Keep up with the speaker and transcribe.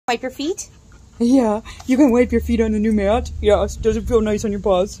Wipe your feet? Yeah, you can wipe your feet on the new mat. Yes, does it feel nice on your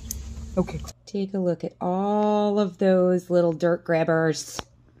paws? Okay. Take a look at all of those little dirt grabbers.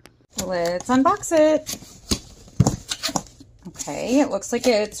 Let's unbox it. Okay, it looks like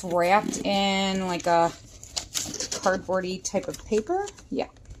it's wrapped in like a cardboardy type of paper. Yeah.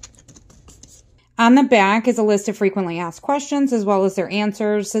 On the back is a list of frequently asked questions as well as their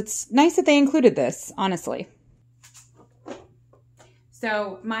answers. It's nice that they included this, honestly.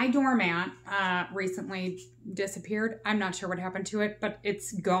 So my doormat recently disappeared. I'm not sure what happened to it, but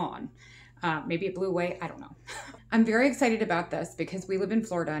it's gone. Maybe it blew away. I don't know. I'm very excited about this because we live in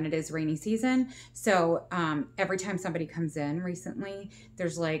Florida and it is rainy season. So every time somebody comes in recently,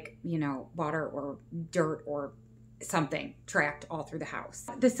 there's like, you know, water or dirt or something tracked all through the house.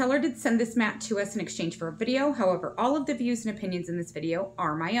 The seller did send this mat to us in exchange for a video. However, all of the views and opinions in this video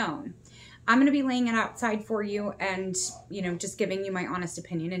are my own. I'm going to be laying it outside for you and, you know, just giving you my honest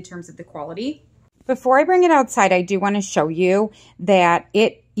opinion in terms of the quality. Before I bring it outside, I do want to show you that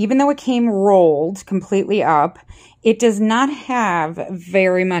it, even though it came rolled completely up, it does not have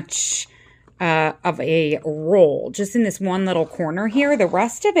very much of a roll. Just in this one little corner here, the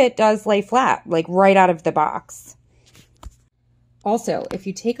rest of it does lay flat, like right out of the box. Also, if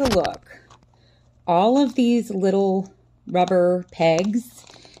you take a look, all of these little rubber pegs,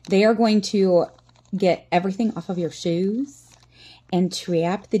 they are going to get everything off of your shoes and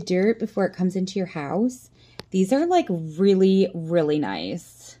trap the dirt before it comes into your house. These are like really, really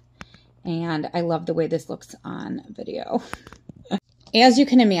nice. And I love the way this looks on video. As you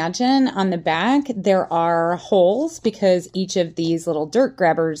can imagine, on the back, there are holes because each of these little dirt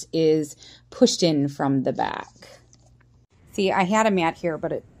grabbers is pushed in from the back. See, I had a mat here,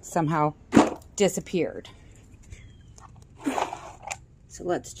 but it somehow disappeared. So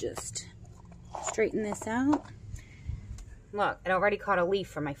let's just straighten this out. Look, it already caught a leaf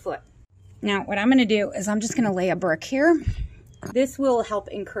from my foot. Now, what I'm going to do is I'm just going to lay a brick here. This will help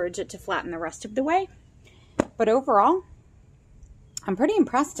encourage it to flatten the rest of the way. But overall, I'm pretty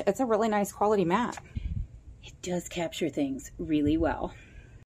impressed. It's a really nice quality mat. It does capture things really well.